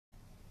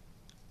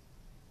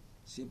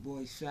It's your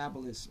boy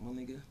Fabolous, my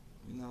nigga.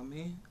 You know what I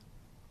mean?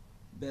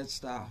 Bed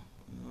style.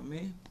 You know what I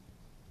mean?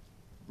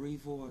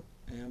 Brevoort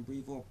and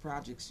Brevoort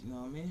Projects. You know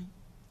what I mean?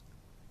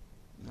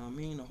 You know what I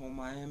mean? The whole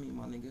Miami,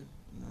 my nigga.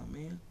 You know what I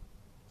mean?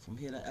 From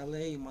here to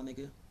LA, my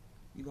nigga.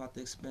 You got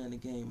to expand the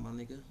game, my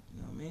nigga. You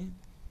know what I mean?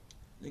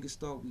 Niggas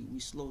thought we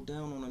slowed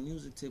down on the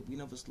music tip. We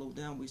never slowed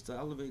down. We still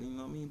elevating. You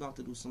know what I mean? About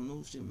to do some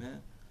new shit, man.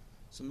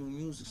 Some new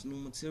music, some new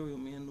material,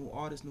 man. New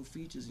artists, new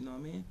features. You know what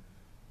I mean?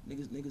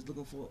 Niggas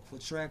looking for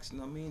tracks, you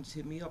know what I mean? Just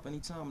hit me up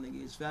anytime,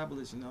 nigga. It's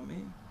Fabolous, you know what I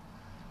mean?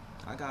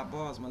 I got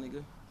bars, my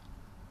nigga.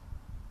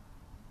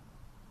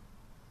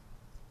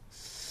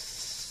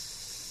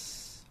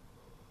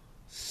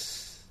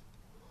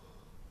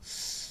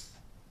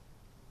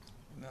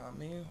 You know what I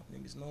mean?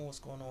 Niggas know what's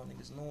going on.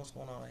 Niggas know what's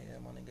going on out here,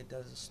 my nigga.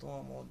 Desert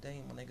Storm all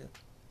day, my nigga.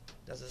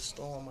 Desert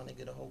Storm, my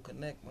nigga. The whole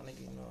connect, my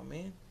nigga. You know what I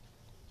mean?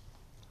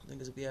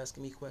 Niggas be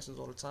asking me questions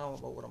all the time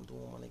about what I'm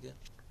doing, my nigga.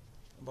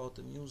 About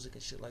the music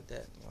and shit like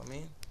that, you know what I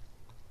mean?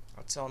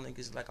 I tell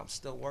niggas like I'm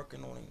still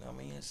working on it, you know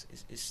what I mean?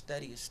 It's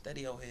steady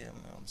out here, you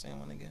know what I'm saying,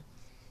 my nigga?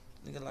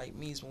 Nigga like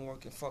me's been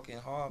working fucking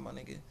hard, my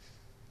nigga.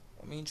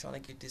 I mean, trying to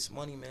get this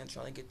money, man,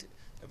 trying to get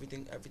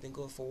everything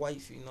good for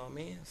wife, you know what I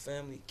mean?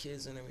 Family,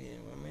 kids and everything, you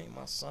know what I mean?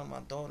 My son,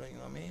 my daughter, you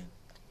know what I mean?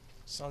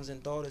 Sons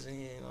and daughters in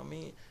here, you know what I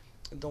mean?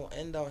 It don't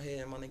end out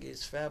here, my nigga.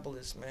 It's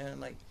Fabolous, man.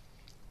 Like,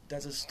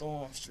 Desert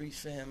Storm, Street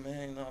Fam,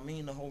 man, you know what I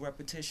mean? The whole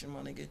repetition,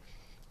 my nigga.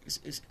 It's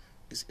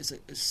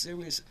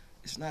serious.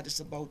 It's not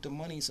just about the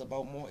money. It's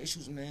about more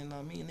issues, man. You know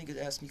what I mean?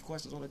 Niggas ask me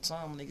questions all the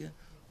time, nigga.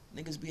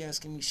 Niggas be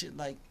asking me shit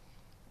like,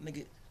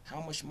 nigga, how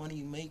much money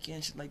you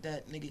making, shit like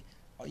that, nigga.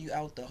 Are you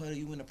out the hood? Are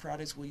you in the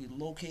projects where you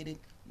located?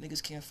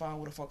 Niggas can't find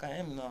where the fuck I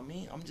am, you know what I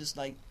mean? I'm just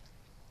like,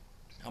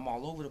 I'm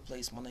all over the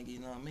place, my nigga, you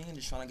know what I mean?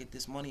 Just trying to get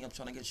this money. I'm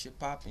trying to get shit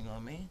popping, you know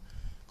what I mean?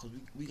 Because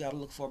we gotta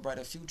look for a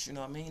brighter future, you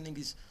know what I mean?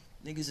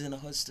 Niggas in the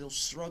hood still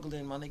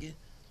struggling, my nigga.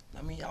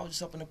 I mean, I was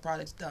just up in the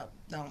projects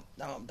down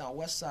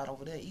west side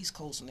over there, East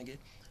Coast, nigga.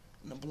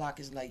 And the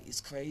block is like,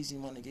 it's crazy,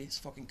 my nigga. It's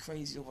fucking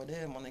crazy over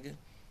there, my nigga.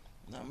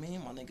 You know what I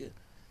mean, my nigga?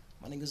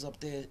 My niggas up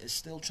there is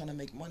still trying to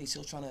make money,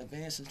 still trying to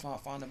advance and trying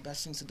to find the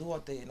best things to do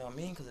out there, you know what I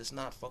mean? Because it's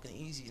not fucking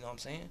easy, you know what I'm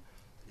saying?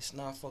 It's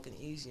not fucking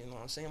easy, you know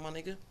what I'm saying, my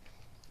nigga?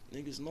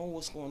 Niggas know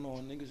what's going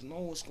on. Niggas know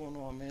what's going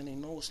on, man. They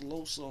know it's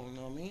low soul, you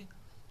know what I mean?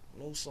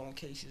 Low soul in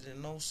case you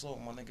didn't know so,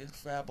 my nigga.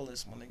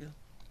 Fabolous, my nigga.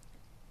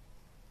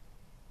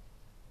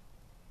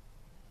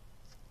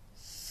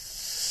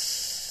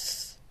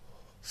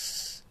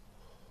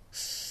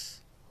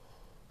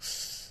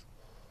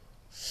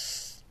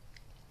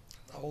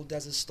 The whole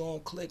Desert Storm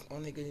clique, my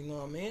nigga, you know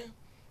what I mean?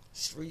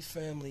 Street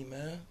family,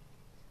 man.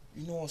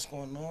 You know what's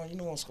going on. You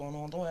know what's going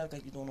on. Don't act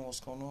like you don't know what's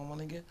going on, my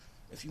nigga.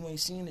 If you ain't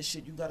seen this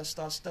shit, you gotta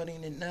start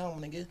studying it now,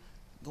 my nigga.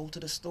 Go to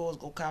the stores,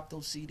 go cop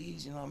those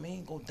CDs, you know what I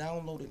mean? Go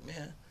download it,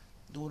 man.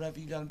 Do whatever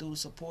you gotta do to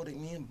support it,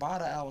 man. Buy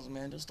the albums,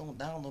 man. Just don't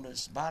download it.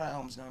 Just buy the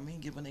albums, you know what I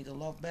mean? Give a nigga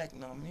love back, you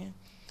know what I mean?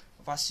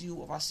 If I see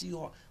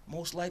you,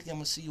 most likely I'm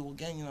gonna see you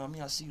again, you know what I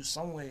mean? I'll see you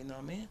somewhere, you know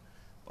what I mean?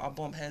 I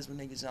bump heads with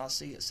niggas and I'll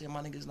say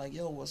my niggas like,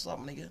 yo, what's up,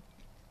 nigga?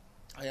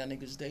 How y'all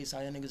niggas days? How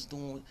y'all niggas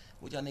doing?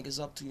 What y'all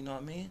niggas up to? You know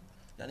what I mean?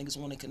 Y'all niggas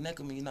want to connect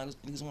with me. You know,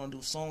 niggas want to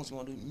do songs. You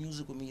want to do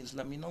music with me. Just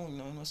let me know. You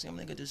know what I'm saying?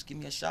 Nigga, just give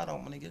me a shout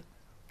out, my nigga.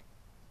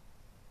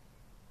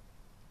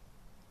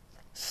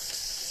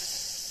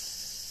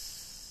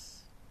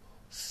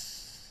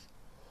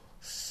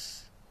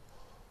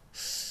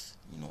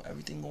 You know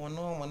everything going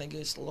on, my nigga.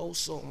 It's low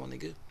soul, my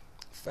nigga.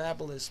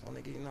 Fabolous, my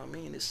nigga. You know what I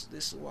mean? This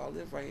is where I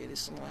live right here.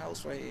 This is my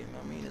house right here. You know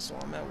what I mean? This is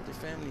where I'm at with the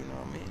family. You know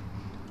what I mean?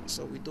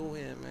 So we do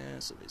here,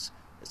 man. So it's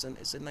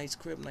a nice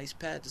crib, nice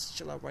pad just to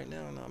chill out right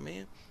now. You know what I mean?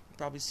 You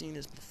probably seen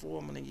this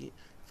before, my nigga.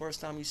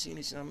 First time you seen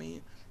this, you know what I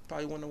mean?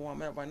 Probably wonder where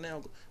I'm at right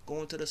now.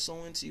 Going to the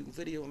So Into You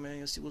video, man.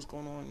 You see what's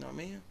going on. You know what I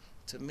mean?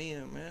 To me,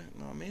 man.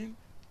 You know what I mean?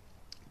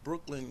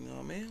 Brooklyn, you know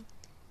what I mean?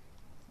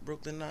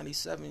 Brooklyn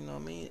 97, you know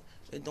what I mean?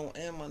 It don't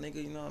end, my nigga,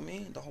 you know what I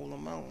mean? The whole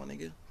amount, my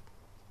nigga.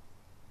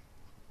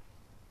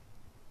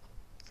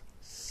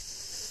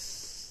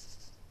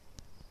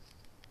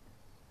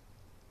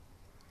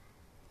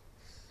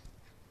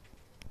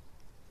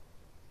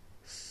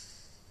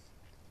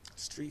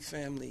 Street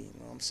family, you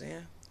know what I'm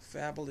saying?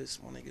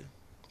 Fabolous, my nigga. You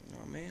know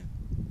what I mean?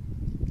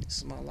 This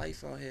is my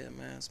life out here,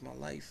 man. It's my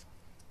life.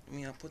 I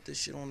mean, I put this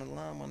shit on the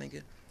line, my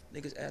nigga.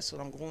 Niggas ask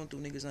what I'm going through.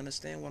 Niggas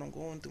understand what I'm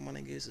going through, my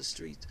nigga. It's a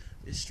street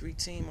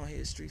team out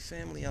here, street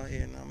family out here,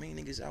 you know what I mean?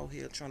 Niggas out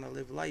here trying to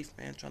live life,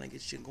 man. Trying to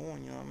get shit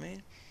going, you know what I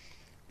mean?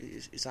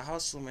 It's a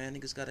hustle, man.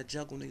 Niggas gotta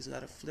juggle, niggas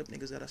gotta flip,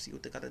 niggas gotta see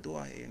what they gotta do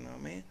out here, you know what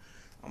I mean?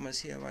 I'm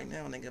just here right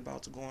now, nigga,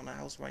 about to go in the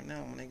house right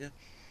now, my nigga.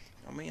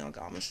 I mean, I'm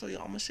gonna show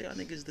y'all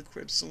niggas the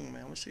crib soon, man.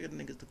 I'm gonna show you the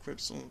niggas the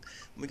crib soon.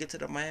 When we get to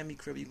the Miami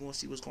crib, you gonna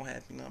see what's gonna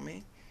happen, you know what I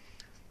mean?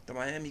 The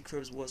Miami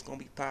crib is what's gonna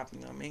be popping,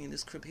 you know what I mean?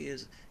 This crib here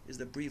is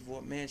the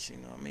Brevoort Mansion,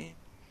 you know what I mean?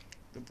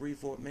 The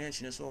Brevoort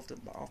Mansion is off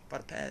by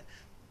the pad.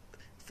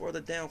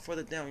 Further down,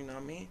 you know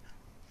what I mean?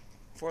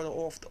 Further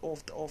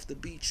off the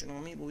beach, you know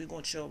what I mean? But we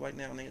gonna chill right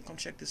now, nigga. Come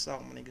check this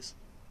out, my niggas.